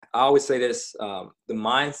I always say this, the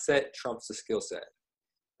mindset trumps the skill set,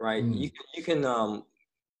 right? Mm. You can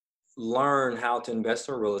learn how to invest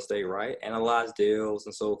in real estate, right? Analyze deals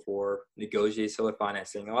and so forth, negotiate seller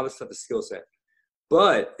financing, all this stuff is skill set.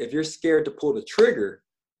 But if you're scared to pull the trigger,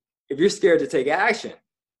 if you're scared to take action,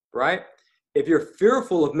 right? If you're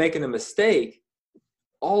fearful of making a mistake,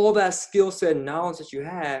 all that skill set and knowledge that you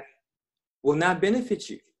have will not benefit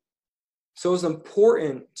you. So it's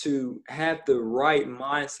important to have the right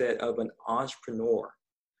mindset of an entrepreneur,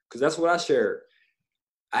 because that's what I shared.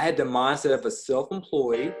 I had the mindset of a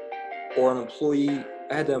self-employed or an employee.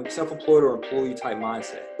 I had the self-employed or employee type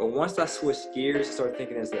mindset. But once I switched gears and started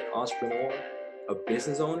thinking as an entrepreneur, a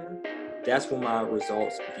business owner, that's when my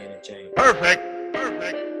results began to change. Perfect.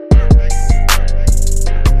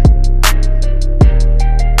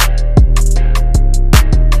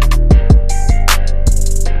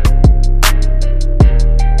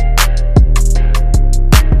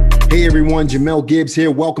 Hey everyone, Jamel Gibbs here.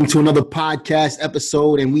 Welcome to another podcast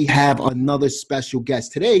episode, and we have another special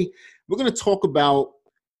guest. Today, we're going to talk about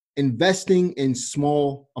investing in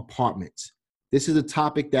small apartments. This is a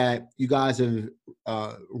topic that you guys have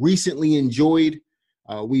recently enjoyed.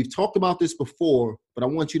 We've talked about this before, but I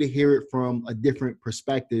want you to hear it from a different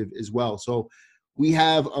perspective as well. So we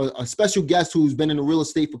have a special guest who's been in the real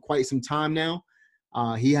estate for quite some time now.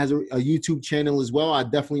 He has a YouTube channel as well. I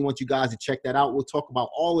definitely want you guys to check that out. We'll talk about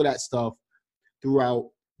all of that stuff throughout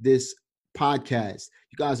this podcast.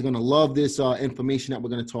 You guys are going to love this information that we're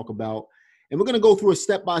going to talk about. And we're going to go through a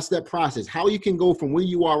step-by-step process, how you can go from where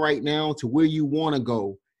you are right now to where you want to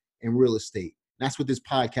go in real estate. That's what this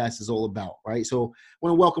podcast is all about, right? So I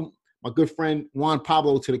want to welcome my good friend Juan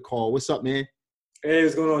Pablo to the call. What's up, man? Hey,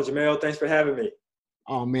 what's going on, Jamel? Thanks for having me.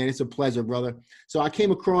 Oh, man, it's a pleasure, brother. So I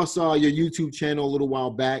came across your YouTube channel a little while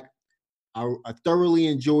back. I thoroughly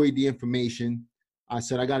enjoyed the information. I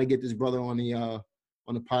said I got to get this brother on the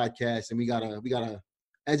podcast, and we gotta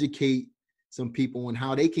educate some people on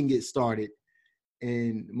how they can get started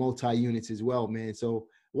in multi-units as well, man. So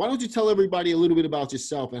why don't you tell everybody a little bit about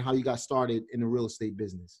yourself and how you got started in the real estate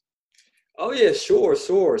business? Oh yeah, sure.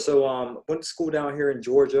 So went to school down here in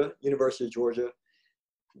Georgia, University of Georgia.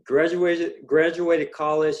 Graduated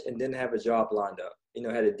college and didn't have a job lined up.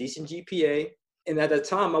 Had a decent GPA. And at that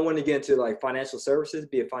time, I wanted to get into like financial services,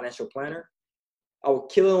 be a financial planner. I would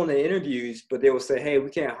kill it on the interviews, but they would say, hey, we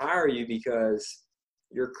can't hire you because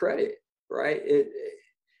your credit, right?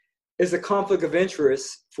 It's a conflict of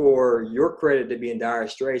interest for your credit to be in dire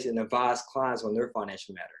straits and advise clients on their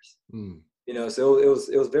financial matters. So it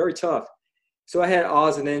was very tough. So I had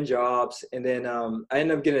odds and end jobs, and then I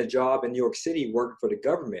ended up getting a job in New York City working for the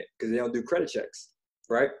government because they don't do credit checks,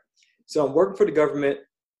 right? So I'm working for the government,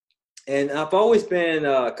 and I've always been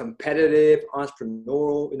competitive,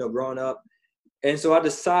 entrepreneurial, growing up. And so I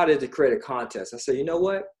decided to create a contest. I said, you know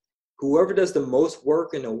what? Whoever does the most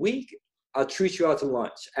work in a week, I'll treat you out to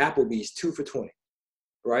lunch. Applebee's 2 for $20,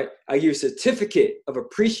 right? I give you a certificate of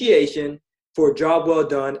appreciation for a job well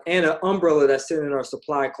done and an umbrella that's sitting in our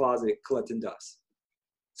supply closet collecting dust.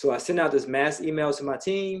 So I sent out this mass email to my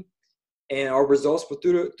team, and our results were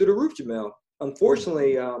through the roof, Jamel.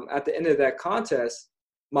 Unfortunately, at the end of that contest,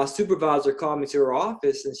 my supervisor called me to her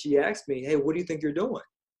office, and she asked me, hey, what do you think you're doing?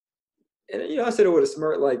 And, I said it with a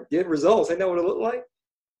smirk, like, get results. Ain't that what it looked like?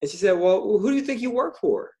 And she said, well, who do you think you work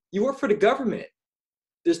for? You work for the government.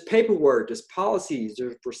 There's paperwork, there's policies,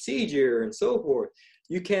 there's procedure, and so forth.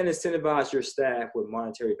 You can't incentivize your staff with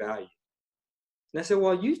monetary value. And I said,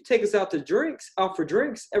 well, you take us out for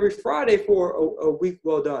drinks every Friday for a week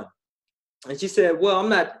well done. And she said, well, I'm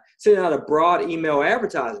not sending out a broad email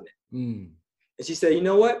advertisement. And she said, you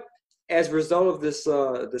know what? As a result of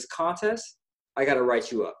this contest, I got to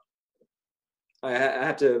write you up. I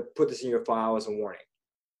have to put this in your file as a warning.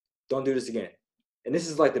 Don't do this again. And this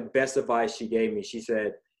is like the best advice she gave me. She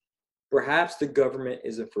said, perhaps the government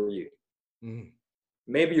isn't for you.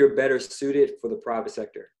 Maybe you're better suited for the private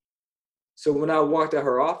sector. So when I walked out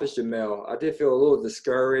her office, Jamel, I did feel a little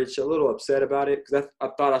discouraged, a little upset about it, because I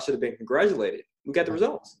thought I should have been congratulated. We got the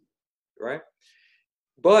results, right?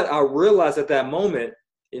 But I realized at that moment,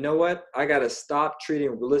 you know what? I got to stop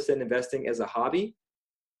treating real estate investing as a hobby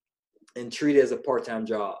and treat it as a part-time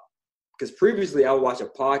job. Because previously I would watch a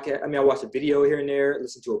podcast. I watch a video here and there,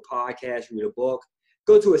 listen to a podcast, read a book,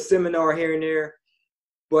 go to a seminar here and there.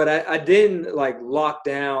 But I didn't like lock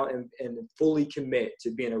down and fully commit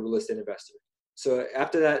to being a real estate investor. So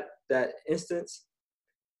after that instance,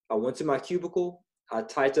 I went to my cubicle. I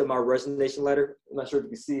typed up my resignation letter. I'm not sure if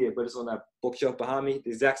you can see it, but it's on that bookshelf behind me,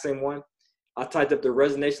 the exact same one. I typed up the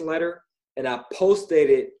resignation letter, and I posted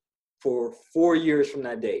it for 4 years from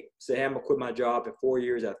that date. Say, hey, I'm gonna quit my job in 4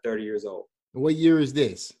 years at 30 years old. What year is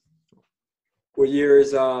this? What year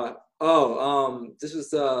is this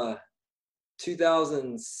was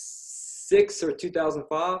 2006 or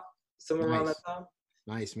 2005, somewhere around that time.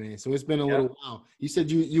 Nice, man. So it's been a little while. You said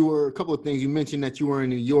you were a couple of things. You mentioned that you were in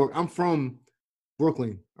New York. I'm from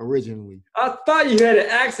Brooklyn originally. I thought you had an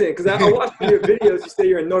accent because I watched your videos. You say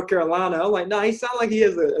you're in North Carolina. I'm like, no, he sounds like he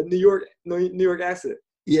has a New York accent.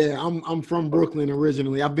 Yeah, I'm from Brooklyn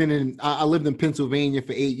originally. I lived in Pennsylvania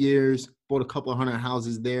for 8 years. Bought a couple of 100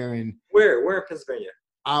 houses there. And where in Pennsylvania?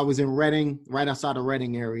 I was in Reading, right outside the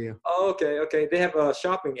Reading area. Oh, okay. They have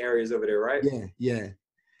shopping areas over there, right? Yeah.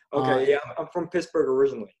 Okay, I'm from Pittsburgh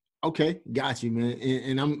originally. Okay, got you, man.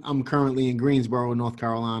 And I'm currently in Greensboro, North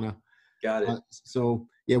Carolina. Got it. So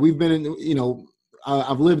yeah, we've been in.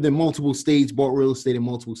 I've lived in multiple states, bought real estate in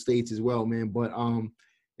multiple states as well, man. But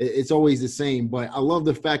it's always the same. But I love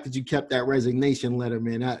the fact that you kept that resignation letter,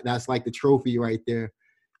 man. That's like the trophy right there,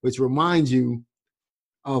 which reminds you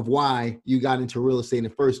of why you got into real estate in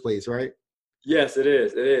the first place, right? Yes, it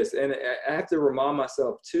is. It is. And I have to remind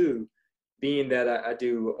myself too, being that I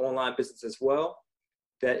do online business as well,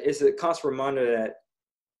 that it's a constant reminder that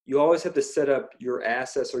you always have to set up your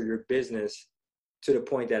assets or your business to the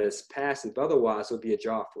point that it's passive. Otherwise, it'll be a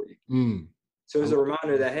job for you. So it's a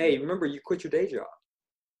reminder that, hey, remember, you quit your day job.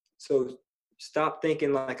 So stop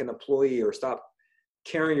thinking like an employee or stop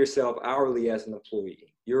carrying yourself hourly as an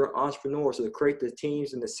employee. You're an entrepreneur, so to create the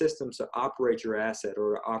teams and the systems to operate your asset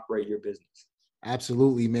or to operate your business.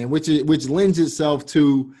 Absolutely, man. Which lends itself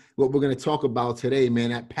to what we're going to talk about today,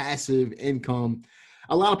 man. That passive income.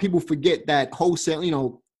 A lot of people forget that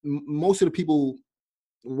wholesale. Most of the people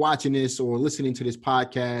watching this or listening to this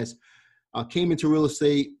podcast came into real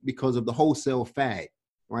estate because of the wholesale fad,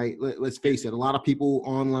 right? Let's face it. A lot of people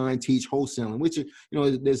online teach wholesaling, which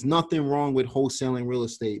there's nothing wrong with wholesaling real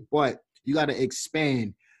estate, but you got to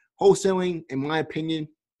expand. Wholesaling, in my opinion,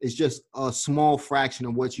 is just a small fraction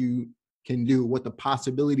of what you can do, what the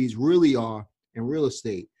possibilities really are in real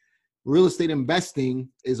estate. Real estate investing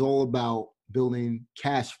is all about building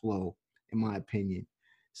cash flow, in my opinion.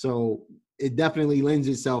 So it definitely lends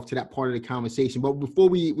itself to that part of the conversation. But before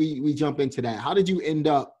we jump into that, how did you end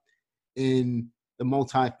up in the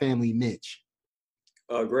multifamily niche?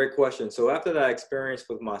 Great question. So after that experience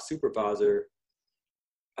with my supervisor,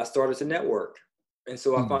 I started to network. And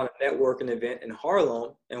so I found a networking event in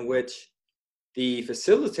Harlem in which the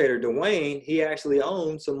facilitator, Dwayne, he actually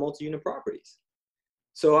owned some multi-unit properties.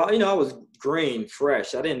 So, I was green,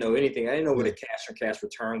 fresh. I didn't know anything. I didn't know what a cash-on-cash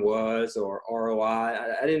return was or ROI.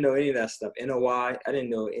 I didn't know any of that stuff. NOI, I didn't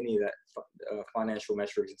know any of that financial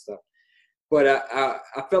metrics and stuff. But I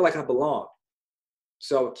felt like I belonged.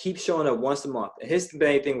 So I would keep showing up once a month. And his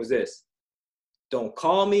main thing was this: don't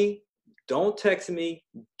call me, don't text me,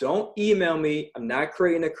 don't email me. I'm not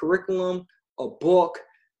creating a curriculum, a book,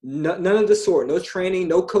 none of the sort. No training,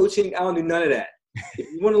 no coaching. I don't do none of that.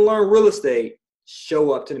 If you want to learn real estate,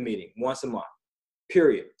 show up to the meeting once a month,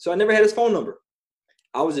 period. So I never had his phone number.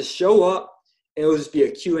 I would just show up and it would just be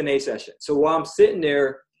a Q&A session. So while I'm sitting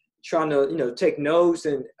there trying to, take notes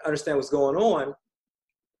and understand what's going on,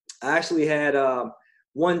 I actually had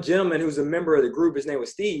one gentleman who's a member of the group. His name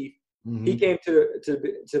was Steve. Mm-hmm. He came to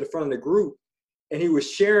the front of the group and he was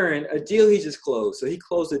sharing a deal he just closed. So he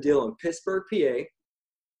closed a deal in Pittsburgh,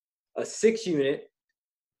 PA, a 6-unit.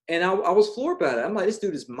 And I was floored by that. I'm like, this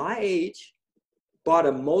dude is my age, bought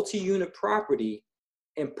a multi-unit property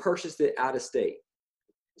and purchased it out of state.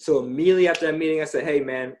 So immediately after that meeting, I said, hey,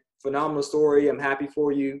 man, phenomenal story. I'm happy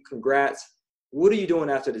for you. Congrats. What are you doing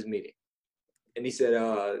after this meeting? And he said,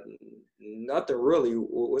 nothing really.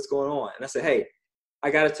 What's going on? And I said, hey,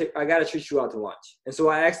 I gotta treat you out to lunch. And so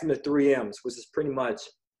I asked him the 3 M's, which is pretty much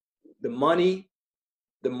the money,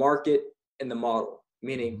 the market, and the model.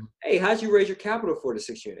 Meaning, hey, how'd you raise your capital for the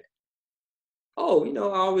 6-unit? Oh,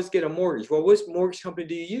 I always get a mortgage. Well, which mortgage company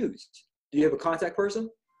do you use? Do you have a contact person?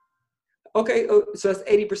 Okay, so that's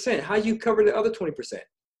 80%. How do you cover the other 20%?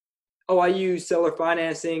 Oh, I use seller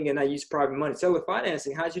financing and I use private money. Seller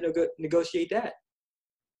financing, how'd you negotiate that?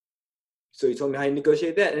 So he told me how you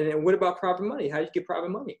negotiate that. And then what about private money? How do you get private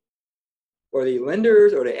money? Or the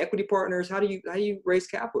lenders or the equity partners, how do you raise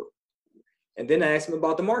capital? And then I asked him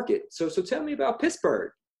about the market. So tell me about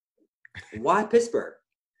Pittsburgh. Why Pittsburgh?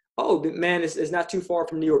 Oh, man, it's not too far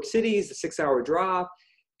from New York City. It's a 6-hour drive,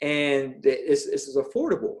 and it's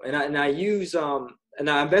affordable. And I use and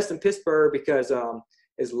I invest in Pittsburgh because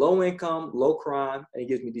it's low income, low crime, and it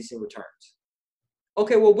gives me decent returns.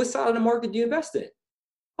 Okay, well, what side of the market do you invest in?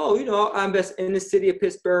 Oh, I invest in the city of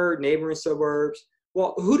Pittsburgh, neighboring suburbs.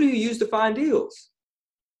 Well, who do you use to find deals?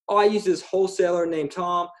 Oh, I use this wholesaler named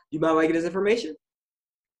Tom. You might like his information.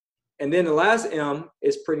 And then the last M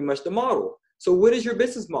is pretty much the model. So what is your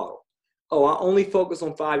business model? Oh, I only focus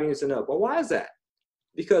on 5 units and up. Well, why is that?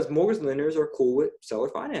 Because mortgage lenders are cool with seller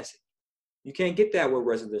financing. You can't get that with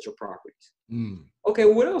residential properties. Okay,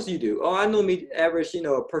 well, what else do you do? Oh, I know me average,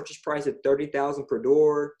 a purchase price at $30,000 per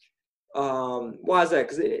door. Why is that?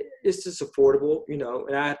 Because it's just affordable,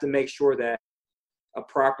 and I have to make sure that a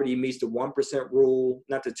property meets the 1% rule,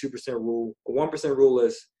 not the 2% rule. The 1% rule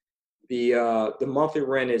is the monthly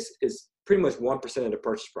rent is pretty much 1% of the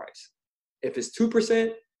purchase price. If it's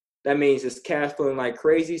 2%, that means it's cash flowing like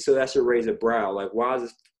crazy. So that should raise a brow. Like, why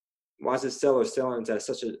is this seller selling at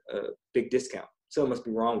such a big discount? Something must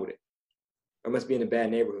be wrong with it, or must be in a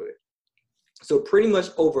bad neighborhood. So pretty much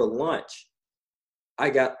over lunch, I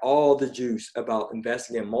got all the juice about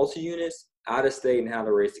investing in multi-units, out of state, and how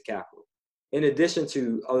to raise the capital, in addition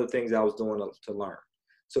to other things I was doing to learn.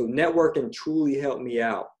 So networking truly helped me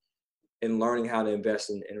out in learning how to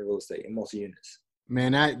invest in real estate and multi-units.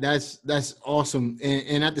 Man, that's awesome.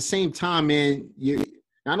 And at the same time, man, you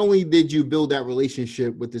not only did you build that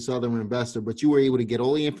relationship with this other investor, but you were able to get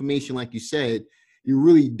all the information, like you said. You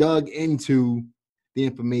really dug into the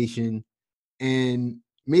information and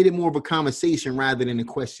made it more of a conversation rather than a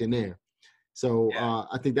questionnaire. So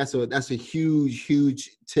I think that's a huge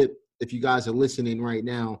tip. If you guys are listening right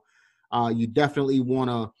now, you definitely you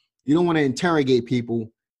don't want to interrogate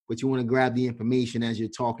people, but you want to grab the information as you're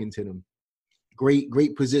talking to them.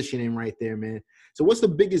 Great positioning right there, man. So what's the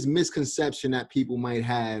biggest misconception that people might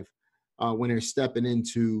have when they're stepping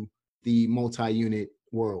into the multi-unit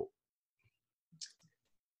world?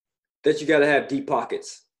 That you got to have deep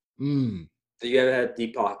pockets. That you got to have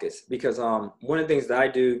deep pockets, because one of the things that I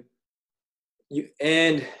do,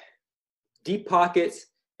 and deep pockets,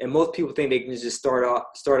 and most people think they can just start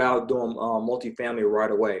out doing multifamily right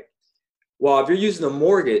away. Well, if you're using a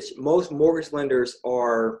mortgage, most mortgage lenders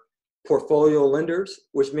are portfolio lenders,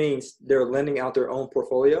 which means they're lending out their own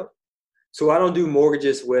portfolio. So I don't do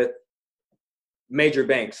mortgages with major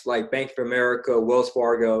banks like Bank of America, Wells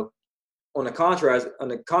Fargo. On the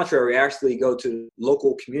contrary, I actually go to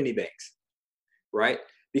local community banks, right?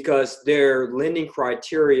 Because their lending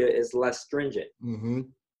criteria is less stringent,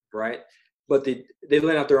 right? But they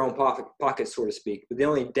lend out their own pockets, so to speak. But the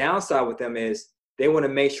only downside with them is they want to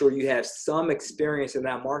make sure you have some experience in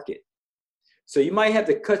that market. So you might have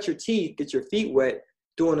to cut your teeth, get your feet wet,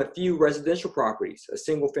 doing a few residential properties, a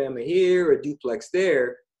single family here, a duplex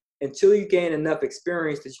there, until you gain enough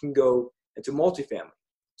experience that you can go into multifamily.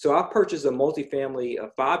 So I purchased a multifamily, a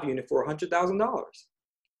 5-unit for $100,000,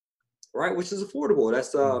 right? Which is affordable.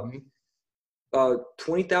 That's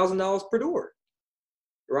 $20,000 per door,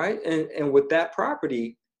 right? And with that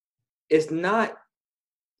property, it's not,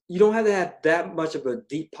 you don't have to have that much of a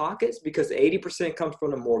deep pockets, because 80% comes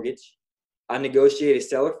from the mortgage. I negotiated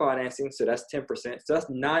seller financing, so that's 10%. So that's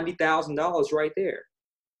 $90,000 right there.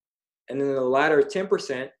 And then the latter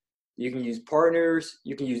 10%, you can use partners,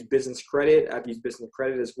 you can use business credit. I've used business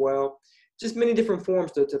credit as well. Just many different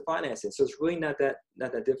forms to finance it. So it's really not that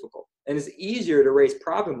difficult. And it's easier to raise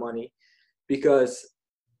private money because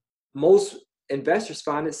most investors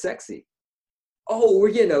find it sexy. Oh,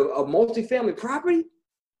 we're getting a multifamily property?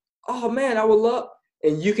 Oh man, I would love.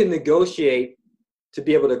 And you can negotiate to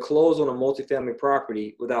be able to close on a multifamily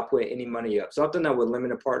property without putting any money up. So I've done that with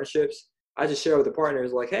limited partnerships. I just share with the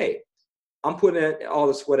partners like, hey, I'm putting in all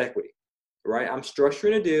the sweat equity, right? I'm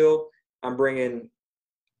structuring a deal. I'm bringing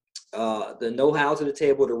the know-how to the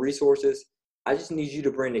table, the resources. I just need you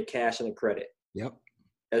to bring the cash and the credit. Yep.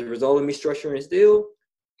 As a result of me structuring this deal,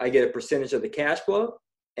 I get a percentage of the cash flow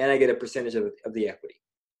and I get a percentage of the equity.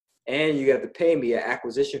 And you have to pay me an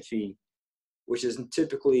acquisition fee, which is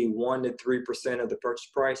typically 1 to 3% of the purchase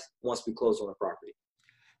price once we close on the property.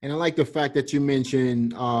 And I like the fact that you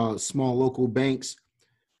mentioned small local banks.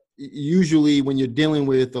 Usually when you're dealing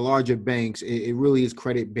with the larger banks, it really is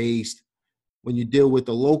credit based. When you deal with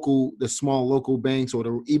the small local banks,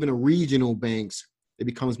 or even the regional banks, it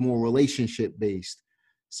becomes more relationship based.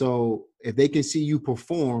 So if they can see you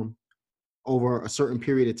perform over a certain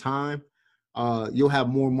period of time, you'll have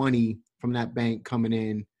more money from that bank coming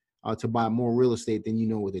in to buy more real estate than you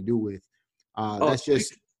know what to do with. That's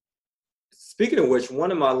just. Speaking of which,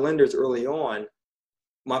 one of my lenders early on,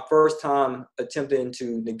 my first time attempting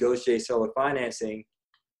to negotiate seller financing,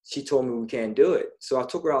 she told me we can't do it. So I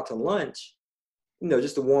took her out to lunch,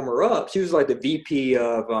 just to warm her up. She was like the VP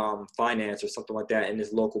of finance or something like that in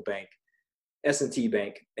this local bank, S&T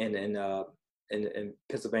Bank in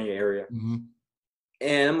Pennsylvania area. Mm-hmm.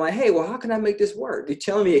 And I'm like, hey, well, how can I make this work? You're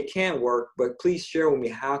telling me it can't work, but please share with me,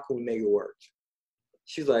 how can we make it work?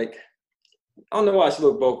 she's like, I don't know why she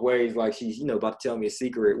looked both ways, like she's, about to tell me a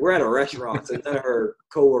secret. We're at a restaurant, so none of her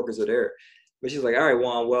coworkers are there. But she's like, all right,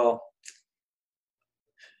 Juan, well,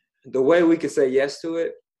 the way we could say yes to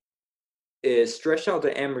it is stretch out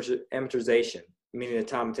the amortization, meaning the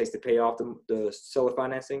time it takes to pay off the seller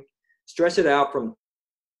financing. Stretch it out from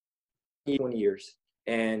 20 years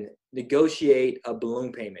and negotiate a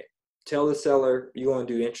balloon payment. Tell the seller you're going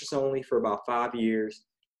to do interest only for about 5 years,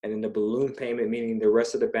 and then the balloon payment, meaning the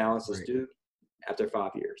rest of the balance is due after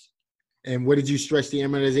 5 years. And what did you stretch the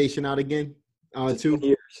amortization out again? To 20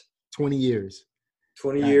 years. 20 years.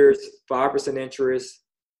 20 years, 5% interest,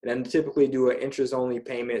 and then typically do an interest-only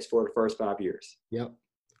payments for the first 5 years. Yep.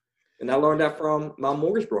 And I learned that from my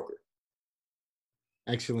mortgage broker.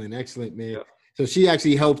 Excellent, man. Yep. So she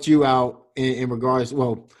actually helped you out in regards,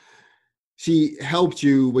 well, she helped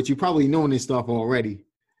you, but you probably known this stuff already,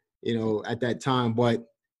 at that time. But,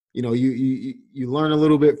 you learn a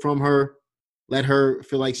little bit from her, let her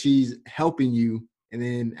feel like she's helping you. And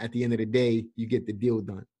then at the end of the day, you get the deal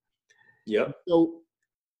done. Yep. So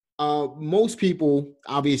most people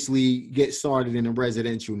obviously get started in a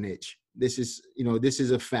residential niche. This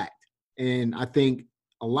is a fact. And I think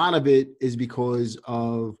a lot of it is because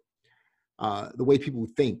of the way people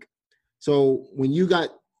think. So when you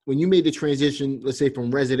made the transition, let's say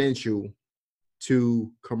from residential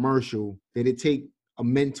to commercial, did it take a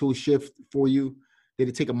mental shift for you? Did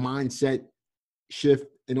it take a mindset shift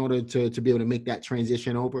in order to be able to make that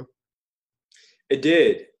transition over? It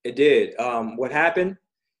did. What happened?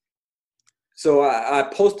 So I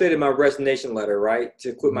posted in my resignation letter, right,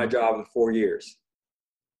 to quit my job in 4 years.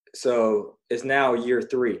 So it's now year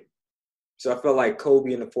 3. So I felt like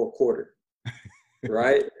Kobe in the fourth quarter,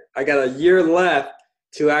 right? I got a year left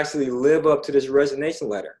to actually live up to this resignation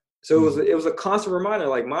letter. So it was a constant reminder,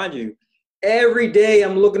 like, mind you, every day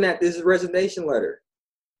I'm looking at this resignation letter.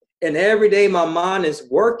 And every day my mind is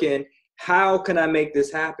working, how can I make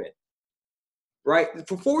this happen? Right?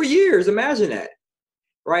 For 4 years, imagine that.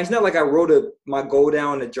 Right? It's not like I wrote my goal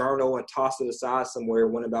down in a journal and tossed it aside somewhere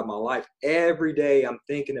and went about my life. Every day I'm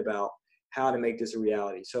thinking about how to make this a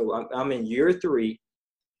reality. So I'm in year 3.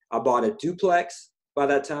 I bought a duplex by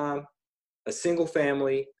that time, a single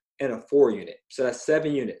family, and a 4 unit. So that's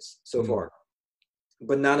 7 units so far,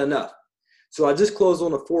 but not enough. So I just closed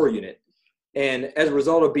on a 4 unit. And as a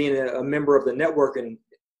result of being a member of the networking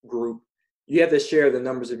group, you have to share the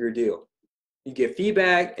numbers of your deal. You get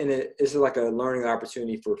feedback, and it's like a learning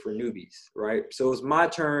opportunity for newbies, right? So it was my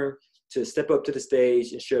turn to step up to the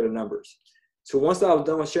stage and share the numbers. So once I was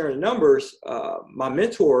done sharing the numbers, my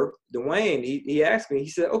mentor, Dwayne, he asked me, he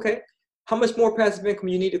said, okay, how much more passive income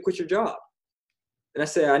you need to quit your job? And I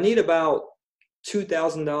said, I need about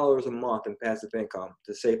 $2,000 a month in passive income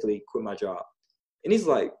to safely quit my job. And he's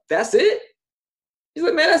like, that's it? He's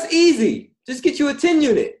like, man, that's easy. Just get you a 10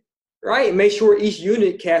 unit. Right? And make sure each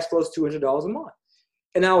unit cash flows $200 a month.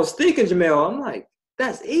 And I was thinking, Jamel, I'm like,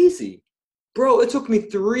 that's easy. Bro, it took me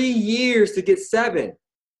 3 years to get 7.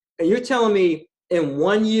 And you're telling me in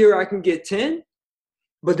 1 year I can get 10?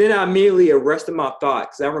 But then I immediately arrested my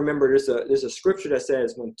thoughts. I remember there's a scripture that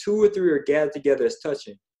says, when 2 or 3 are gathered together as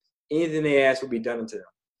touching, anything they ask will be done unto them.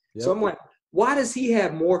 Yep. So I'm like, why does he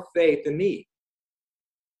have more faith than me?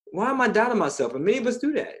 Why am I doubting myself? And many of us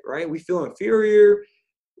do that, right? We feel inferior.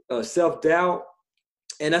 Self-doubt.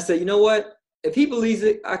 And I said, you know what? If he believes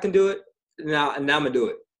it, I can do it. Now I'm going to do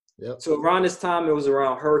it. Yep. So around this time, it was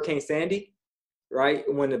around Hurricane Sandy, right?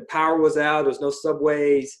 When the power was out, there was no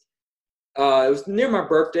subways. It was near my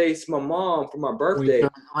birthday. So my mom, for my birthday.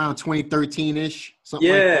 Around 2013-ish. Something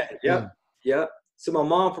yeah, like that. Yep. So my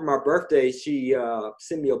mom, for my birthday, she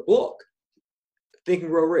sent me a book, Think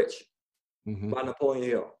and Grow Rich by Napoleon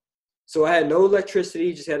Hill. So I had no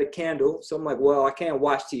electricity, just had a candle. So I'm like, well, I can't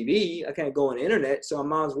watch TV. I can't go on the internet. So I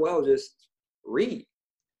might as well just read.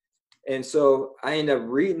 And so I ended up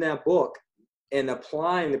reading that book and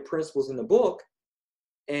applying the principles in the book.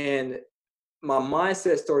 And my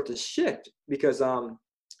mindset started to shift because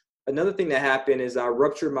another thing that happened is I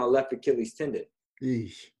ruptured my left Achilles tendon.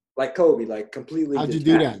 Eesh. Like Kobe, like completely. How'd you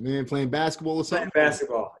do that, man? Playing basketball or something? Playing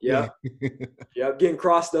basketball, yeah. Yep, getting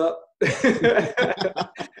crossed up. Man,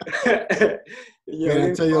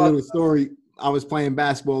 I'll tell you a little story. I was playing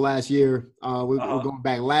basketball last year. We're going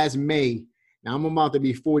back last May. Now, I'm about to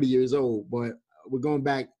be 40 years old, but we're going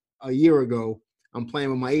back a year ago. I'm playing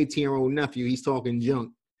with my 18-year-old nephew. He's talking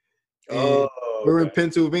junk. And we're in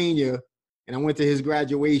Pennsylvania, and I went to his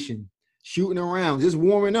graduation, shooting around, just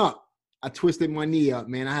warming up. I twisted my knee up,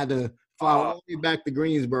 man. I had to fly all the way back to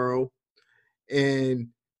Greensboro, and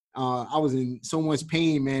I was in so much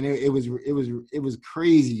pain, man. It was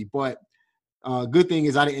crazy. But Good thing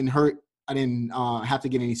is I didn't have to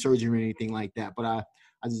get any surgery or anything like that. But I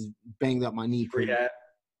just banged up my knee pretty. Rehab.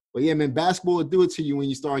 But yeah, man, basketball will do it to you when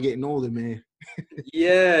you start getting older, man.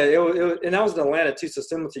 Yeah, and I was in Atlanta too. So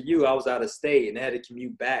similar to you, I was out of state and I had to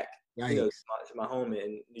commute back, to my home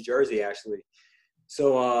in New Jersey actually.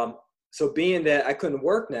 So being that I couldn't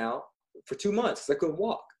work now for 2 months, 'cause I couldn't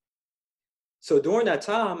walk. So during that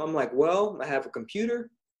time, I'm like, well, I have a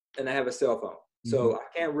computer and I have a cell phone. So I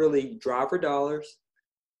can't really drive for dollars.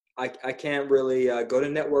 I can't really go to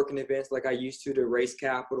networking events like I used to raise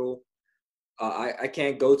capital. I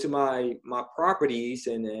can't go to my properties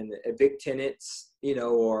and evict tenants,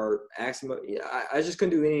 or ask them. I just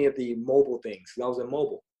couldn't do any of the mobile things because I was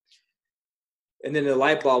immobile. And then the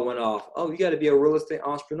light bulb went off. Oh, you got to be a real estate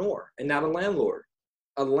entrepreneur and not a landlord.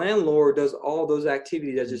 A landlord does all those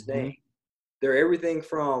activities I just named. They're everything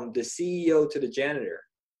from the CEO to the janitor.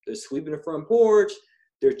 They're sweeping the front porch.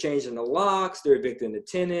 They're changing the locks. They're evicting the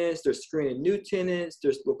tenants. They're screening new tenants.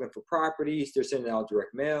 They're looking for properties. They're sending out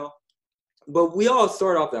direct mail. But we all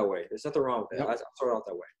start off that way. There's nothing wrong with that. I started off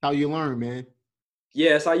that way. How you learn, man.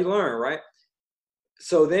 Yeah, that's how you learn, right?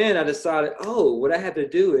 So then I decided, what I had to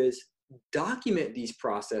do is document these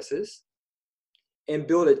processes and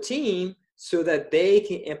build a team so that they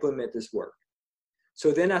can implement this work.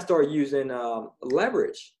 So then I started using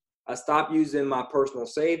leverage. I stopped using my personal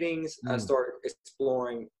savings. I started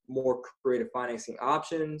exploring more creative financing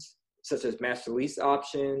options, such as master lease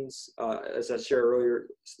options, as I shared earlier,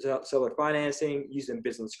 seller financing, using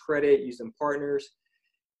business credit, using partners.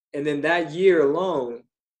 And then that year alone,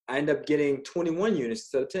 I ended up getting 21 units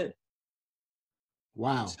instead of 10.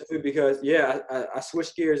 Wow. Simply because, I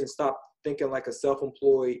switched gears and stopped thinking like a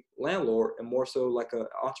self-employed landlord and more so like an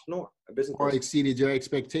entrepreneur, a business person. Or exceeded your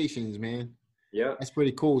expectations, man. Yeah. That's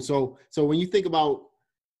pretty cool. So when you think about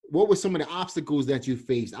what were some of the obstacles that you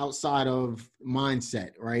faced outside of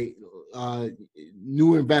mindset, right?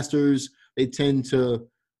 New investors, they tend to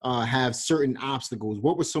have certain obstacles.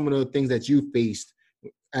 What were some of the things that you faced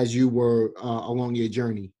as you were along your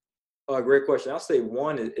journey? Great question. I'll say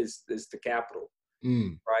one is the capital,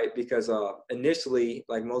 right? Because initially,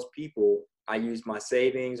 like most people, I used my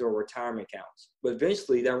savings or retirement accounts, but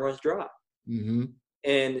eventually that runs dry. Mm-hmm.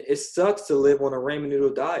 And it sucks to live on a ramen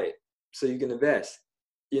noodle diet so you can invest,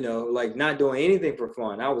 like not doing anything for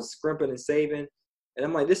fun. I was scrimping and saving. And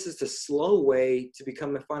I'm like, this is the slow way to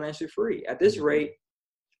becoming financially free. At this rate,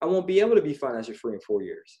 I won't be able to be financially free in 4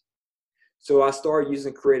 years. So I started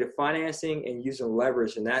using creative financing and using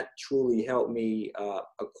leverage, and that truly helped me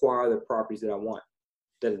acquire the properties that I want,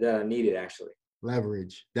 that I needed actually.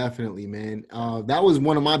 Leverage, definitely, man. That was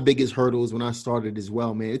one of my biggest hurdles when I started as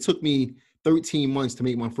well, man. It took me 13 months to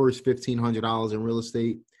make my first $1,500 in real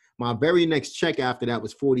estate. My very next check after that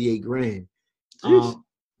was 48 grand.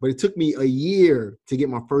 But it took me a year to get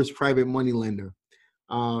my first private money lender.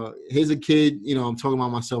 Here's a kid, I'm talking about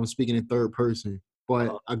myself, I'm speaking in third person,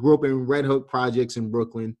 but I grew up in Red Hook projects in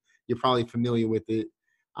Brooklyn. You're probably familiar with it.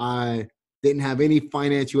 I didn't have any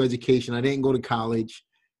financial education. I didn't go to college.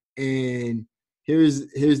 And here's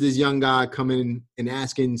this young guy coming and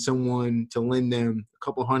asking someone to lend them a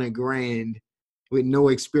couple $100,000 with no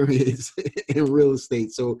experience in real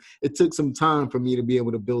estate. So it took some time for me to be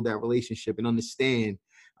able to build that relationship and understand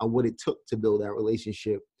what it took to build that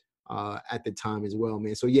relationship at the time as well,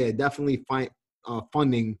 man. So yeah, definitely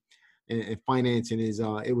funding and financing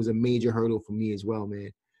it was a major hurdle for me as well, man.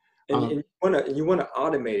 And you want to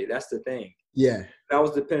automate it. That's the thing. Yeah. That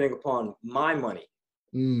was depending upon my money.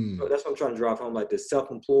 So that's what I'm trying to drive home, like the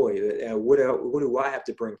self-employed. What do I have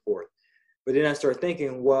to bring forth? But then I start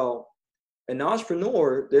thinking, well, an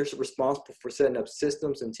entrepreneur, they're responsible for setting up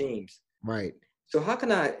systems and teams. Right. So how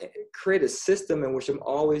can I create a system in which I'm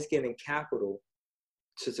always getting capital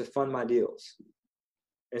to fund my deals?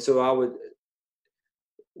 And so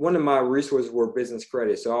one of my resources were business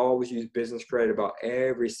credit. So I always use business credit about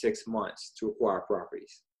every 6 months to acquire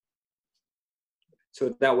properties.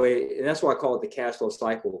 So that way, and that's why I call it the cash flow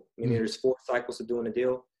cycle. Meaning there's 4 cycles to doing a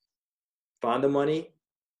deal. Find the money,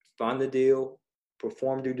 find the deal,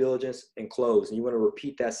 perform due diligence, and close. And you want to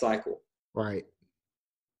repeat that cycle. Right.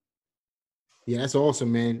 Yeah, that's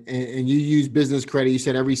awesome, man. And you use business credit, you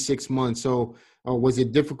said every 6 months. So was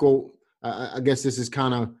it difficult? I guess this is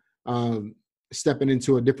kind of stepping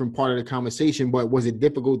into a different part of the conversation, but was it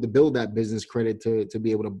difficult to build that business credit to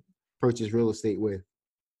be able to purchase real estate with?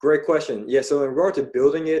 Great question. Yeah, so in regard to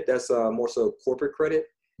building it, that's more so corporate credit.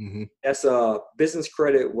 Mm-hmm. That's business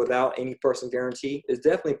credit without any personal guarantee. It's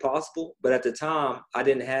definitely possible, but at the time, I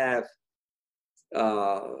didn't have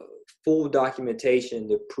full documentation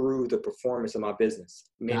to prove the performance of my business.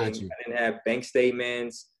 Meaning I didn't have bank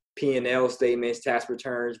statements. P&L statements, tax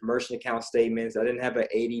returns, merchant account statements. I didn't have an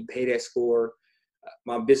 80 paydex score.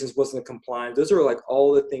 My business wasn't compliant. Those are like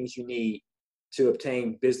all the things you need to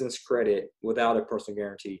obtain business credit without a personal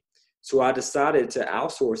guarantee. So I decided to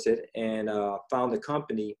outsource it and found a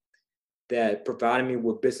company that provided me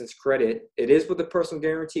with business credit. It is with a personal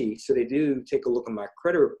guarantee. So they do take a look at my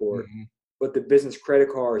credit report, but the business credit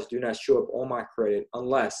cards do not show up on my credit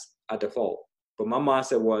unless I default. But my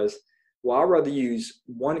mindset was, well, I'd rather use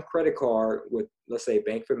one credit card with, let's say,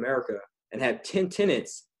 Bank of America and have 10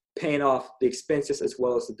 tenants paying off the expenses as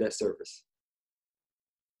well as the debt service.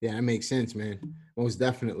 Yeah, that makes sense, man. Most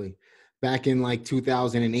definitely. Back in like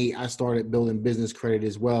 2008, I started building business credit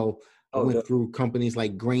as well. I went through companies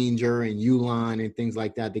like Granger and Uline and things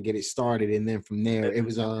like that to get it started. And then from there, it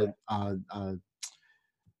was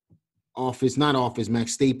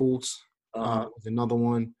Max Staples was another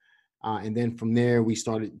one. And then from there, we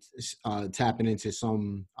started tapping into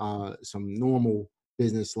some normal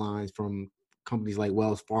business lines from companies like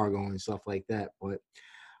Wells Fargo and stuff like that. But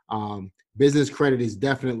business credit is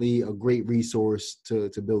definitely a great resource to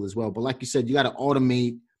build as well. But like you said, you got to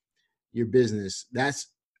automate your business. That's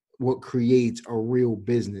what creates a real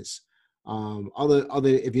business.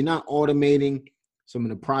 If you're not automating some of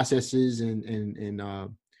the processes and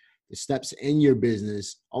the steps in your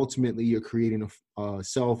business, ultimately you're creating a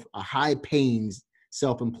high paying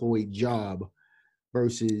self-employed job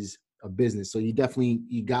versus a business. So you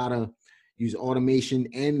gotta use automation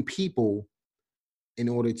and people in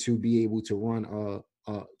order to be able to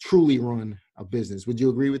truly run a business. Would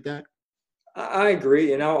you agree with that? I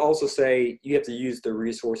agree. And I'll also say you have to use the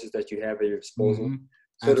resources that you have at your disposal.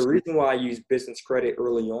 So Absolutely. The reason why I use business credit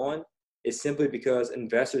early on is simply because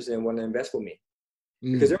investors didn't want to invest with me.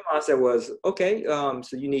 Because their mindset was, okay,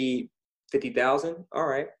 so you need 50,000. All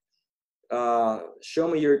right. Show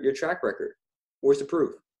me your track record. Where's the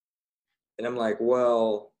proof? And I'm like,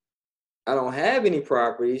 well, I don't have any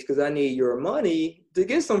properties because I need your money to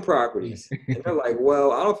get some properties. And they're like,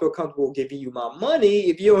 well, I don't feel comfortable giving you my money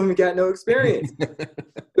if you don't even got no experience.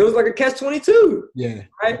 It was like a catch-22. Yeah.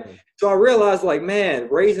 Right. Yeah. So I realized, like, man,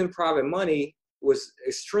 raising private money was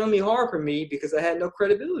extremely hard for me because I had no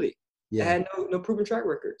credibility. Yeah. I had no proven track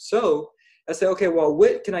record. So I said, okay, well,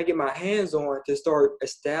 what can I get my hands on to start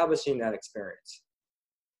establishing that experience?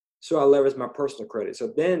 So I leveraged my personal credit.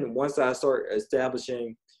 So then once I start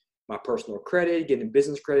establishing my personal credit, getting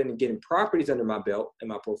business credit, and getting properties under my belt in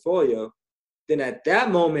my portfolio, then at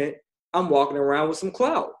that moment, I'm walking around with some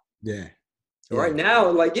clout. Yeah. So right now,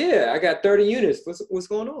 like, yeah, I got 30 units. What's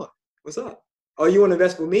going on? What's up? Oh, you want to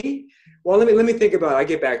invest with me? Well, let me think about it. I'll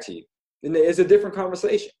get back to you. And it's a different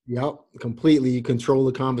conversation. Yep, completely. You control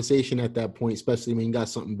the conversation at that point, especially when you got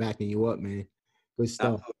something backing you up, man. Good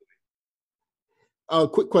stuff.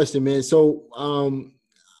 Quick question, man. So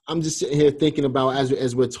I'm just sitting here thinking about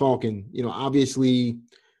as we're talking, obviously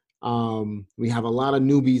we have a lot of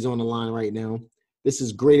newbies on the line right now. This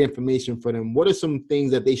is great information for them. What are some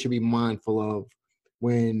things that they should be mindful of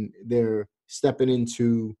when they're stepping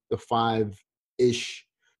into the 5-ish?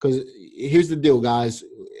 Because here's the deal, guys.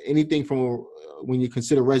 Anything from when you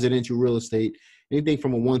consider residential real estate, anything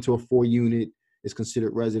from a 1 to a 4 unit is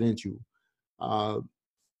considered residential.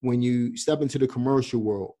 When you step into the commercial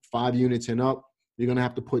world, 5 units and up, you're going to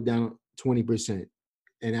have to put down 20%.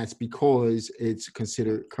 And that's because it's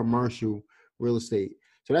considered commercial real estate.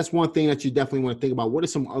 So that's one thing that you definitely want to think about. What are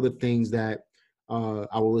some other things that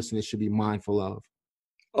our listeners should be mindful of?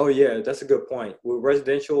 Oh, yeah, that's a good point. With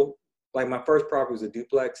residential, like my first property was a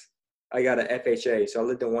duplex. I got an FHA. So I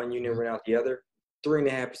lived in one unit, rent out the other,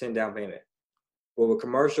 3.5% down payment. But with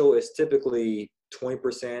commercial, it's typically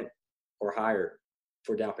 20% or higher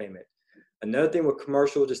for down payment. Another thing with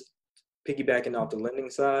commercial, just piggybacking off the lending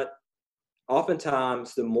side,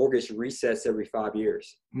 oftentimes the mortgage resets every 5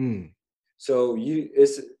 years. So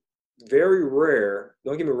it's very rare.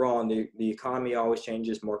 Don't get me wrong. The economy always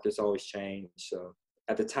changes. Markets always change. So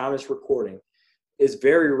at the time it's recording, it's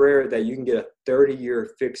very rare that you can get a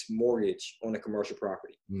 30-year fixed mortgage on a commercial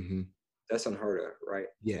property. That's unheard of, right?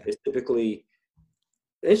 Yeah. It's typically,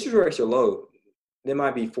 the interest rates are low. They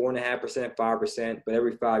might be 4.5%, 5%, but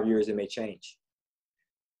every 5 years it may change.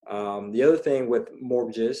 The other thing with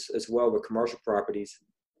mortgages as well with commercial properties,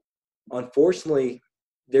 unfortunately,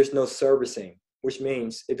 there's no servicing, which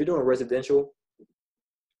means if you're doing residential,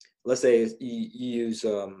 let's say you use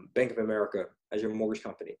Bank of America as your mortgage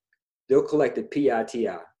company, they'll collect the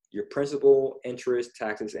PITI, your principal, interest,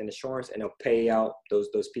 taxes, and insurance, and they'll pay out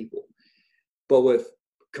those people. But with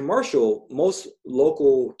commercial, most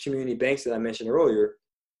local community banks that I mentioned earlier,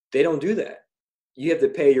 they don't do that. You have to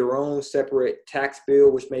pay your own separate tax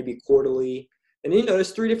bill, which may be quarterly. And then,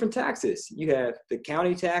 there's 3 different taxes. You have the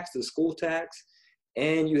county tax, the school tax,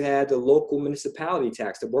 and you have the local municipality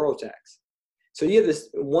tax, the borough tax. So you have this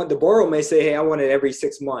one, the borough may say, hey, I want it every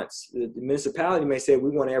 6 months. The municipality may say, we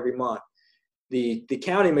want it every month. The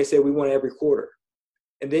county may say, we want it every quarter.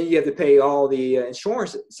 And then you have to pay all the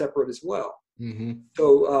insurance separate as well. Mm-hmm.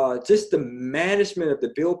 So just the management of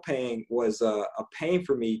the bill paying was a pain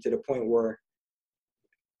for me, to the point where,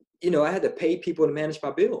 I had to pay people to manage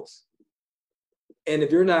my bills. And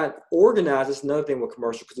if you're not organized, it's another thing with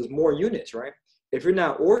commercial, because there's more units, right? If you're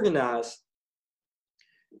not organized,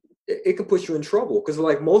 it can put you in trouble. Because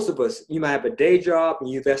like most of us, you might have a day job and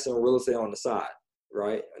you invest in real estate on the side,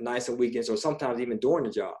 right? Nights and weekends, or sometimes even during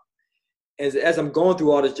the job. As I'm going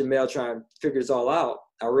through all this, Jamel, trying to figure this all out,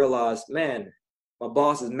 I realized, man, my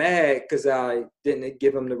boss is mad because I didn't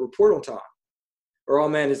give him the report on time. Or, oh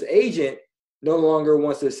man, his agent no longer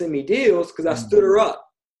wants to send me deals because I stood her up.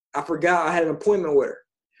 I forgot I had an appointment with her.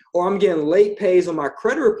 Or I'm getting late pays on my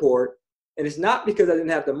credit report, and it's not because I didn't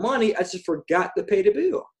have the money, I just forgot to pay the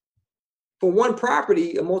bill. For one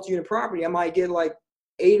property, a multi-unit property, I might get like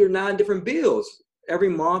 8 or 9 different bills every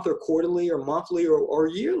month, or quarterly, or monthly, or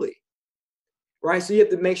yearly. Right? So you have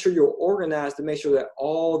to make sure you're organized to make sure that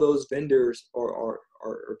all those vendors are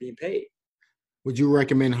being paid. Would you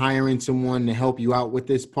recommend hiring someone to help you out with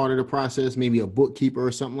this part of the process? Maybe a bookkeeper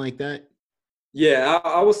or something like that? Yeah,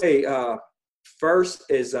 I would say first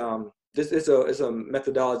is this is a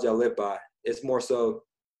methodology I live by. It's more so,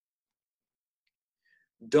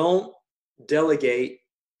 don't delegate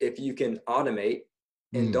if you can automate,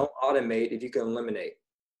 and don't automate if you can eliminate.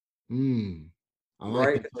 I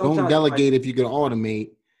like it. Don't delegate if you can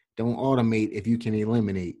automate. Don't automate if you can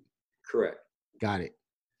eliminate. Correct. Got it.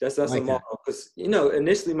 That's like a model. Because,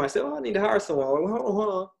 initially myself, I need to hire someone. Like,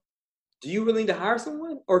 hold on. Do you really need to hire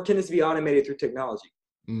someone? Or can this be automated through technology?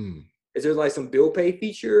 Is there like some bill pay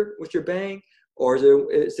feature with your bank? Or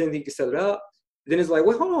is anything you can set it up? Then it's like,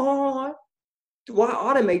 wait, hold on. Why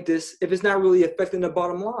automate this if it's not really affecting the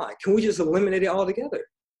bottom line? Can we just eliminate it altogether?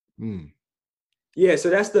 Yeah, so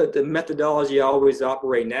that's the methodology I always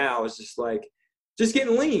operate now, is just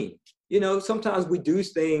getting lean. Sometimes we do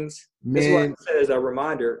things, that's what I said as a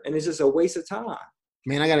reminder, and it's just a waste of time.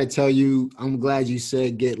 Man, I got to tell you, I'm glad you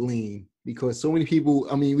said get lean, because so many people,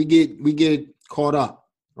 we get caught up,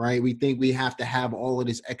 right? We think we have to have all of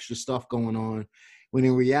this extra stuff going on, when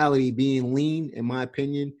in reality, being lean, in my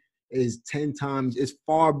opinion, is 10 times, is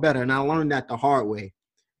far better. And I learned that the hard way.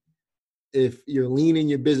 If you're lean in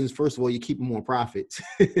your business, first of all, you're keeping more profits.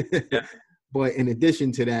 Yeah. But in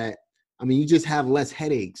addition to that, you just have less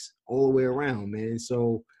headaches all the way around, man.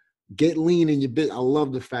 So get lean in your business. I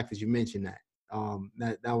love the fact that you mentioned that.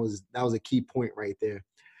 That was a key point right there.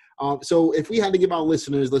 So if we had to give our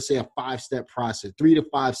listeners, let's say, a 5-step process, 3 to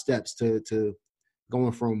 5 steps to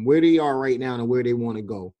going from where they are right now to where they want to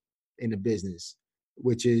go in the business,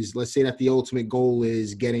 which is, let's say that the ultimate goal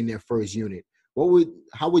is getting their first unit.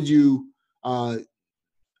 How would you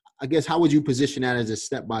position that as a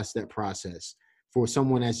step-by-step process for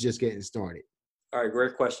someone that's just getting started? All right,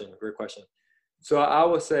 great question. So I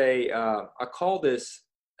would say, I call this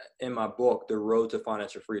in my book, The Road to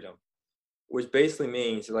Financial Freedom, which basically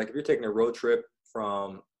means, like, if you're taking a road trip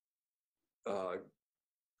from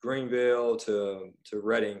Greenville to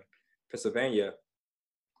Reading, Pennsylvania,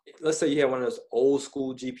 let's say you have one of those old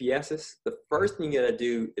school GPSs, the first thing you got to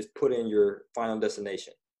do is put in your final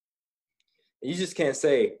destination. You just can't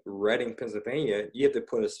say Reading, Pennsylvania. You have to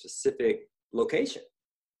put a specific location,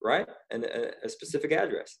 right? And a specific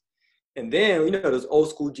address. And then, those old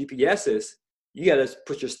school GPSs, you got to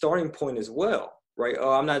put your starting point as well, right?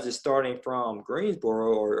 Oh, I'm not just starting from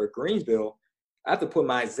Greensboro or Greensville. I have to put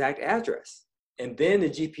my exact address. And then the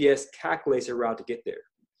GPS calculates a route to get there.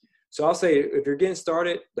 So I'll say, if you're getting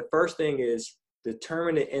started, the first thing is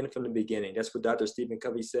determine the end from the beginning. That's what Dr. Stephen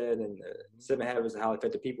Covey said in 7 Habits of Highly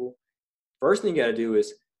Effective People. First thing you got to do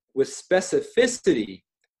is, with specificity,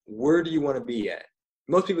 where do you want to be at?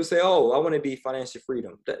 Most people say, oh, I want to be financially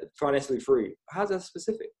free. How's that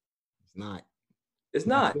specific? It's not.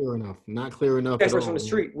 Not clear enough. That's from the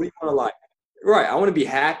street. What do you want to like? Right. I want to be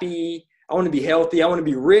happy. I want to be healthy. I want to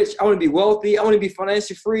be rich. I want to be wealthy. I want to be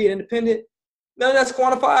financially free and independent. None of that's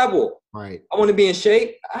quantifiable. Right. I want to be in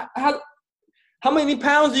shape. How many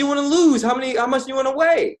pounds do you want to lose? How much do you want to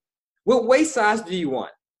weigh? What waist size do you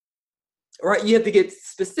want? Right. You have to get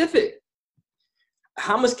specific.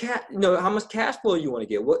 How much cash flow you want to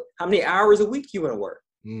get? How many hours a week you want to work?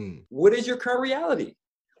 What is your current reality?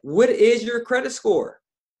 What is your credit score?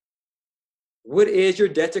 What is your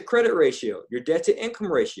debt to credit ratio? Your debt to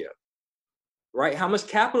income ratio? Right? How much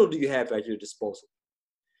capital do you have at your disposal?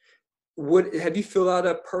 have you filled out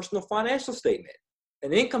a personal financial statement,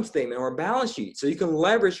 an income statement, or a balance sheet so you can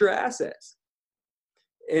leverage your assets?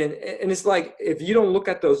 And it's like, if you don't look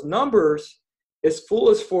at those numbers, it's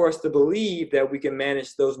foolish for us to believe that we can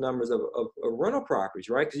manage those numbers of rental properties,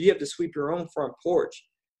 right? Because you have to sweep your own front porch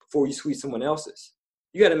before you sweep someone else's.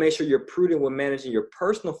 You got to make sure you're prudent when managing your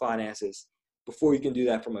personal finances before you can do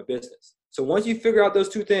that from a business. So once you figure out those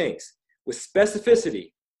two things with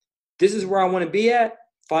specificity, this is where I want to be at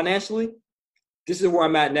financially. This is where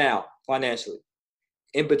I'm at now financially.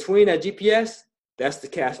 In between that GPS, that's the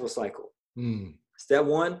cash flow cycle. Step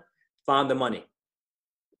one, find the money.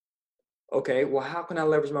 Okay, well, how can I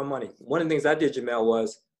leverage my money? One of the things I did, Jamel,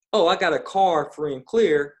 was, I got a car free and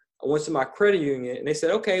clear. I went to my credit union and they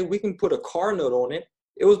said, okay, we can put a car note on it.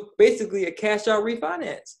 It was basically a cash out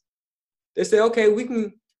refinance. They said, okay, we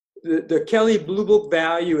can, the Kelley Blue Book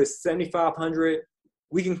value is $7,500.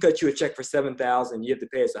 We can cut you a check for $7,000. You have to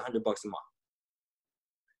pay us $100 a month.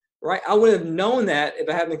 Right? I would have known that if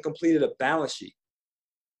I hadn't completed a balance sheet.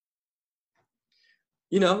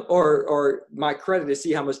 Or my credit to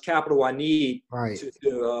see how much capital I need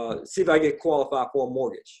to see if I get qualified for a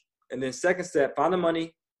mortgage. And then second step, find the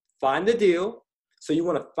money, find the deal. So you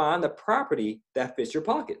want to find the property that fits your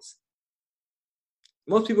pockets.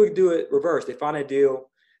 Most people do it reverse. They find a deal,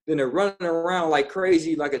 then they're running around like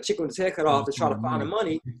crazy, like a chicken with its head cut off to try to find the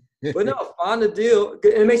money. But no, find the deal. And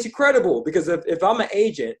it makes you credible, because if I'm an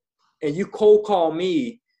agent and you cold call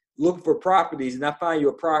me looking for properties and I find you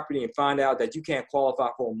a property and find out that you can't qualify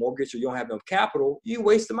for a mortgage or you don't have enough capital, you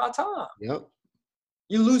wasted my time. Yep.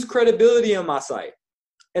 You lose credibility on my site.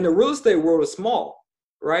 And the real estate world is small,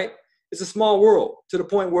 right? It's a small world to the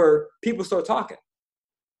point where people start talking.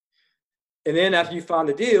 And then after you find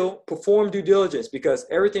the deal, perform due diligence, because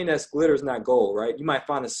everything that's glitter is not gold, right? You might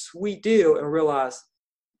find a sweet deal and realize,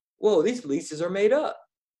 whoa, these leases are made up.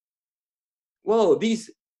 Whoa, these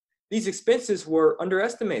expenses were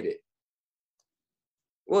underestimated.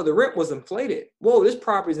 Well, the rent was inflated. Whoa, this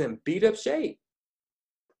property is in beat up shape.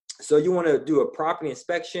 So you want to do a property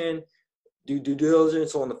inspection, do due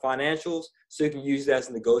diligence on the financials, so you can use that as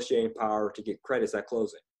a negotiating power to get credits at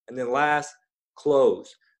closing. And then last,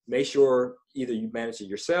 close. Make sure either you manage it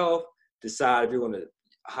yourself, decide if you're going to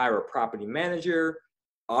hire a property manager,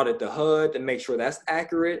 audit the HUD and make sure that's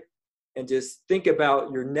accurate, and just think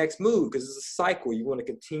about your next move, because it's a cycle. You want to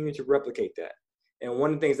continue to replicate that. And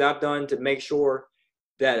one of the things I've done to make sure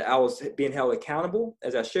that I was being held accountable,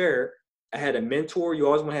 as I shared, I had a mentor. You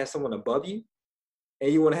always want to have someone above you,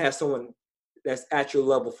 and you want to have someone that's at your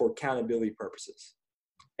level for accountability purposes.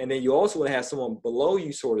 And then you also want to have someone below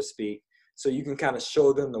you, so to speak, so you can kind of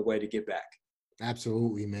show them the way to get back.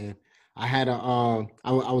 Absolutely, man. I had I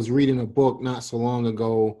was reading a book not so long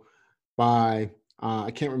ago by,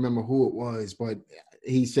 I can't remember who it was, but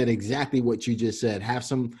he said exactly what you just said. Have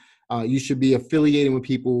some, you should be affiliating with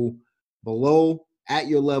people below, at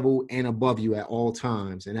your level, and above you at all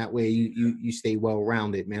times. And that way you stay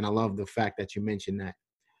well-rounded, man. I love the fact that you mentioned that.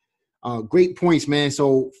 Great points, man.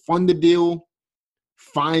 So fund the deal,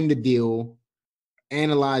 find the deal,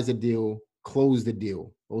 analyze the deal, close the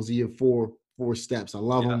deal. Those are your four steps. I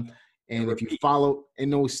love them. And if you follow in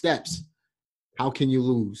those steps, how can you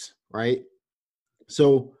lose, right?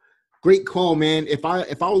 So great call, man. If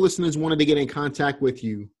our listeners wanted to get in contact with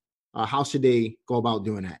you, how should they go about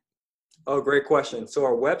doing that? Oh, great question. So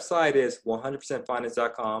our website is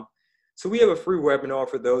 100percentfinance.com. So we have a free webinar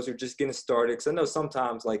for those who are just getting started. Because I know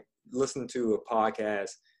sometimes, like, listening to a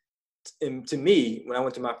podcast, and to me, when I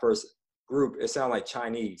went to my first group, it sounded like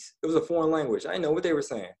Chinese. It was a foreign language. I didn't know what they were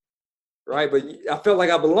saying, right? But I felt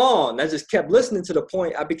like I belonged. I just kept listening to the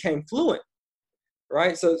point I became fluent,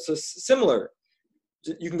 right? So similar.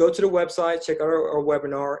 You can go to the website, check out our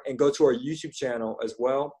webinar, and go to our YouTube channel as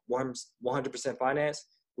well, 100% Finance.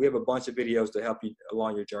 We have a bunch of videos to help you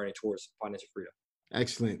along your journey towards financial freedom.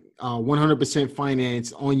 Excellent. 100%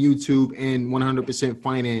 Finance on YouTube and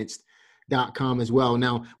 100percentfinanced.com as well.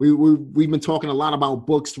 Now, we've been talking a lot about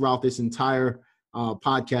books throughout this entire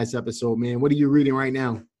podcast episode, man. What are you reading right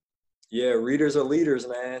now? Yeah, readers are leaders,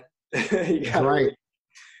 man. That's right.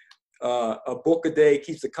 A book a day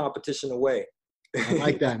keeps the competition away. I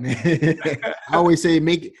like that, man. I always say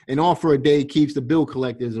make an offer a day keeps the bill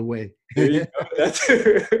collectors away. There you go. That's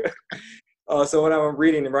so what I'm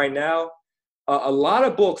reading right now, a lot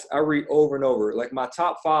of books I read over and over. Like my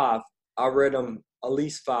top 5, I read them at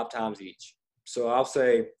least 5 times each. So I'll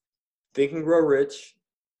say Think and Grow Rich,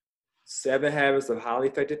 7 Habits of Highly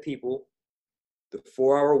Effective People, The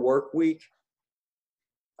 4-Hour Work Week.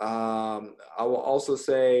 I will also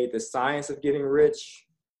say The Science of Getting Rich.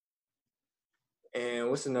 And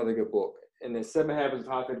what's another good book? and then 7 Habits of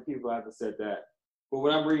Highly Effective People. I haven't said that. But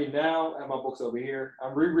what I'm reading now, I have my books over here.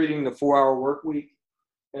 I'm rereading The 4 Hour Work Week,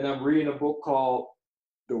 and I'm reading a book called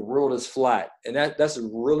The World is Flat. And that's a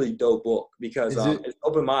really dope book because it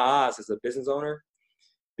opened my eyes as a business owner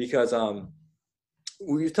because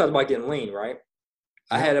we talked about getting lean, right?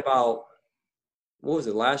 I had about, what was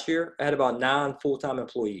it, last year? I had about 9 full-time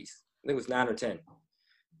employees. I think it was 9 or 10.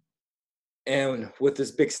 And with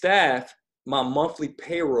this big staff, my monthly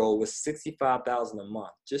payroll was $65,000 a month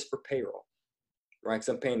just for payroll, right? Because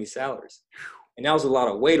I'm paying these salaries. And that was a lot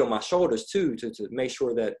of weight on my shoulders too, to make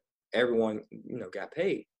sure that everyone, got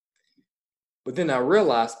paid. But then I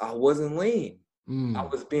realized I wasn't lean. I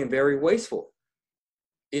was being very wasteful.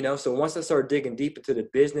 So once I started digging deep into the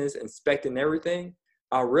business, inspecting everything,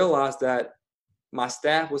 I realized that my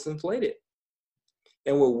staff was inflated.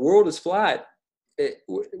 And what World is Flat,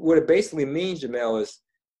 what it basically means, Jamel, is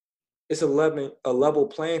it's a level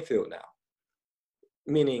playing field now.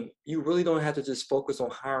 Meaning you really don't have to just focus on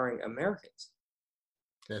hiring Americans.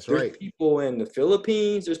 There's right. People in the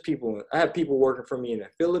Philippines. I have people working for me in the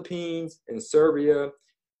Philippines, in Serbia.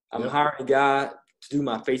 I'm hiring a guy to do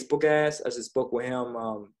my Facebook ads. I just spoke with him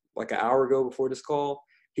like an hour ago before this call.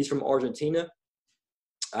 He's from Argentina.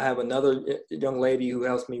 I have another young lady who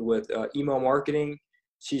helps me with email marketing.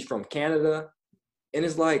 She's from Canada. And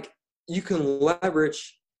it's like you can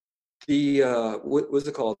leverage the what's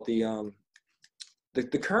it called? The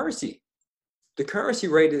currency. The currency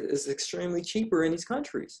rate is extremely cheaper in these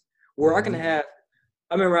countries. Where I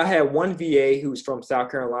remember I had one VA who was from South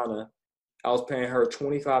Carolina. I was paying her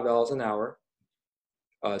 $25 an hour,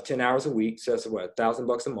 10 hours a week. So that's what,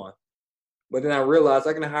 $1,000 a month. But then I realized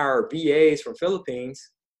I can hire VAs from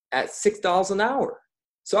Philippines at $6 an hour.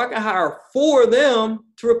 So I can hire 4 of them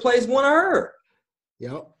to replace one of her.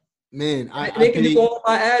 Yep. Man, they can do all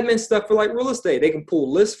my admin stuff for like real estate. They can pull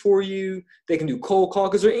lists for you. They can do cold call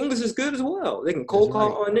because their English is good as well. They can cold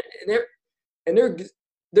call on it, and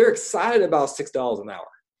they're excited about $6 an hour.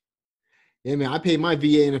 Yeah, man, I paid my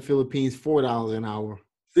VA in the Philippines $4 an hour.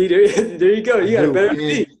 See, there you go. You got a better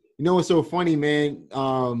fee. You know what's so funny, man?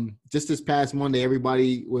 Just this past Monday,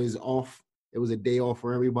 everybody was off. It was a day off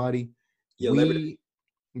for everybody. Yeah,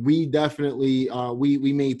 we definitely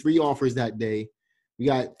we made 3 offers that day. We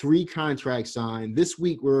got 3 contracts signed. This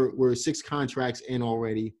week we're 6 contracts in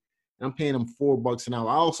already. And I'm paying them $4 an hour.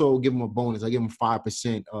 I also give them a bonus. I give them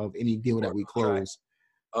 5% of any deal that we close.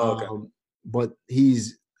 Oh, okay. But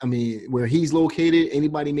where he's located,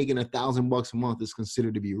 anybody making $1,000 a month is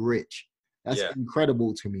considered to be rich. That's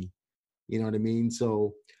incredible to me. You know what I mean?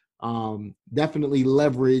 So definitely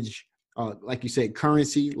leverage, like you said,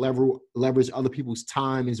 currency, leverage other people's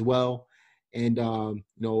time as well. And,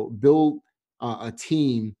 build a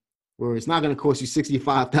team where it's not going to cost you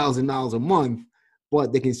 $65,000 a month,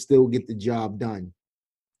 but they can still get the job done.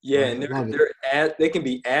 Yeah, and they can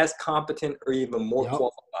be as competent or even more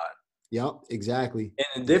qualified. Yep, exactly.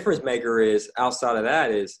 And the difference maker is outside of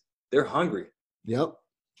that is they're hungry. Yep.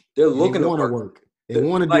 They're looking to work. They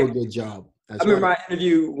want to do a good job. I remember I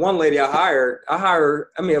interviewed one lady I hired.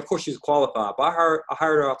 Of course she's qualified, but I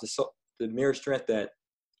hired her off the mere strength that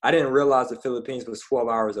I didn't realize the Philippines was 12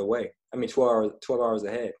 hours away. 12 hours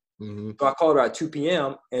ahead. Mm-hmm. So I called her at 2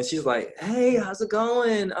 p.m. and she's like, "Hey, how's it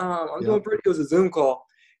going? I'm doing pretty good." It was a Zoom call.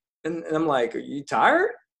 And I'm like, "Are you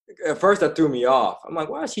tired?" At first that threw me off. I'm like,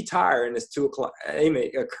 "Why is she tired?" And it's 2 o'clock.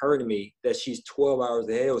 It occurred to me that she's 12 hours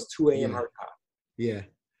ahead. It was 2 a.m. her time. Yeah.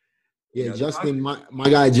 Yeah, Justin, my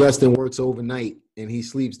guy Justin works overnight and he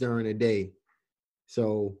sleeps during the day.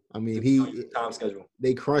 So, time schedule.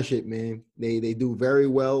 They crush it, man. They do very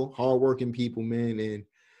well, hardworking people, man. And,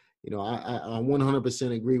 I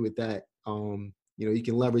 100% agree with that. You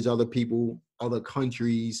can leverage other people, other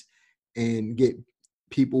countries, and get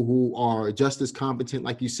people who are just as competent,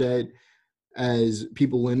 like you said, as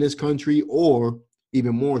people in this country, or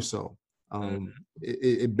even more so.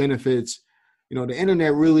 It benefits, the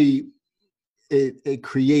internet really, it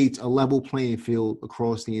creates a level playing field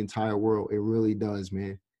across the entire world. It really does,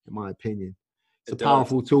 man, in my opinion. It's a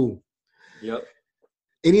powerful tool. Yep.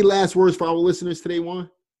 Any last words for our listeners today, Juan?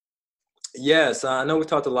 Yes, I know we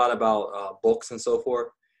talked a lot about books and so forth.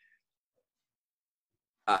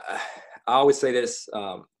 I always say this,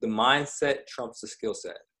 the mindset trumps the skill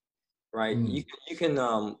set, right? You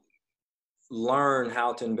can learn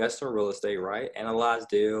how to invest in real estate, right? Analyze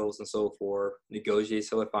deals and so forth, negotiate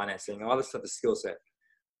seller financing, all this stuff is skill set.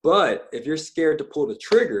 But if you're scared to pull the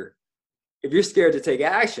trigger, if you're scared to take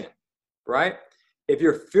action, right? If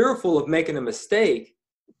you're fearful of making a mistake,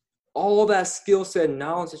 all that skill set and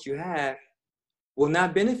knowledge that you have will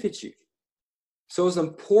not benefit you. So it's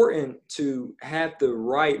important to have the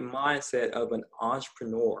right mindset of an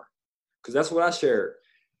entrepreneur, because that's what I shared.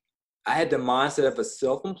 I had the mindset of a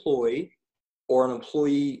self-employed or an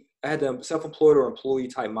employee. I had the self-employed or employee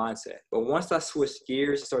type mindset. But once I switched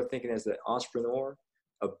gears and started thinking as an entrepreneur,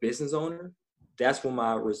 a business owner, that's when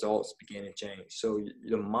my results began to change. So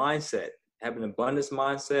the mindset, having an abundance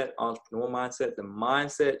mindset, entrepreneur mindset, the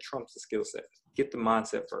mindset trumps the skill set. Get the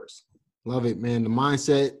mindset first. Love it, man. The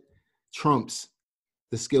mindset trumps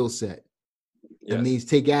the skill set. That Yes. means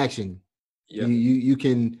take action. Yep. You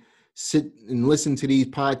can sit and listen to these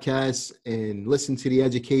podcasts and listen to the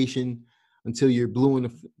education until you're blue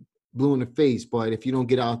in the face. But if you don't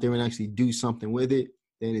get out there and actually do something with it,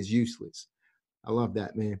 then it's useless. I love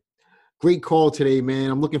that, man. Great call today,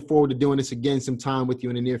 man. I'm looking forward to doing this again sometime with you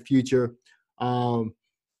in the near future.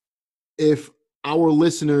 If our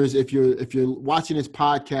listeners, if you're watching this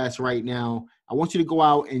podcast right now, I want you to go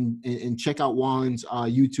out and check out Juan's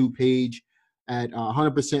YouTube page at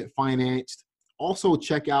 100% Financed. Also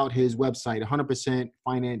check out his website,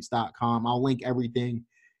 100percentfinance.com. I'll link everything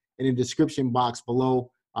in the description box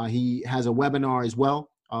below. He has a webinar as well,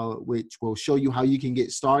 which will show you how you can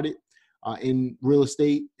get started in real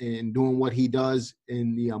estate and doing what he does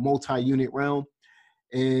in the multi-unit realm.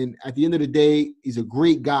 And at the end of the day, he's a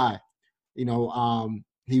great guy. You know,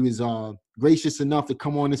 he was gracious enough to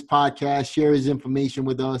come on this podcast, share his information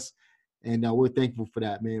with us. And we're thankful for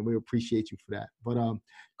that, man. We appreciate you for that. But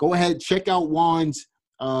go ahead, check out Juan's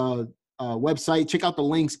website. Check out the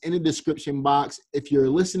links in the description box. If you're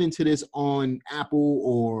listening to this on Apple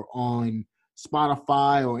or on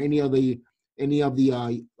Spotify or any of the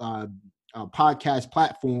podcast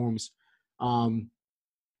platforms,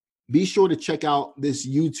 be sure to check out this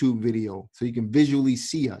YouTube video so you can visually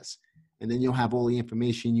see us. And then you'll have all the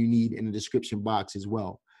information you need in the description box as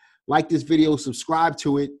well. Like this video, subscribe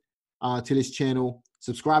to it, to this channel.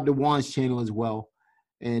 Subscribe to Juan's channel as well.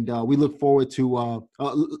 And we look forward to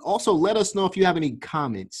also let us know if you have any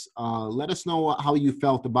comments. Let us know how you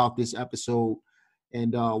felt about this episode.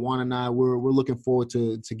 And Juan and I, we're looking forward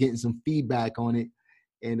to getting some feedback on it.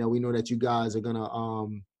 And we know that you guys are gonna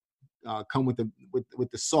come with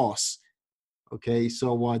the sauce. Okay,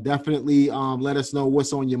 so definitely let us know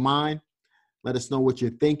what's on your mind. Let us know what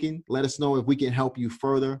you're thinking. Let us know if we can help you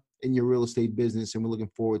further in your real estate business. And we're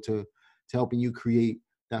looking forward to helping you create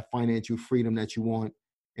that financial freedom that you want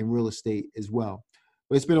in real estate as well.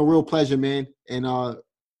 But it's been a real pleasure, man. And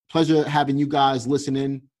pleasure having you guys listen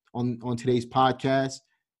in on today's podcast.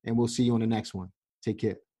 And we'll see you on the next one. Take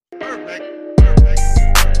care.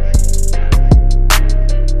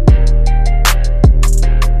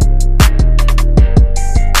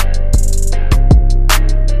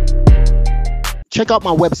 Check out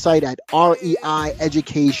my website at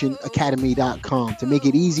reieducationacademy.com. To make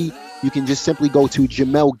it easy, you can just simply go to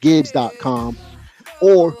jamelgibbs.com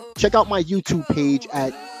or check out my YouTube page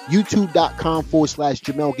at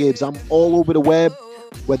youtube.com/Jamel Gibbs. I'm all over the web,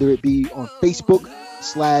 whether it be on Facebook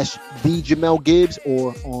 /the Jamel Gibbs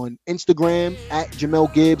or on Instagram at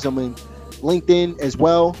Jamel Gibbs. I'm in LinkedIn as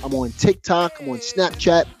well. I'm on TikTok. I'm on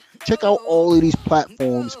Snapchat. Check out all of these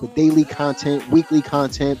platforms for daily content, weekly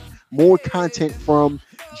content, more content from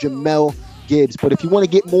Jamel Gibbs. But if you want to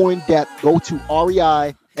get more in depth, go to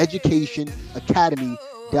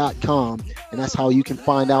reieducationacademy.com. And that's how you can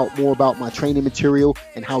find out more about my training material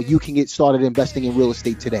and how you can get started investing in real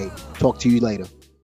estate today. Talk to you later.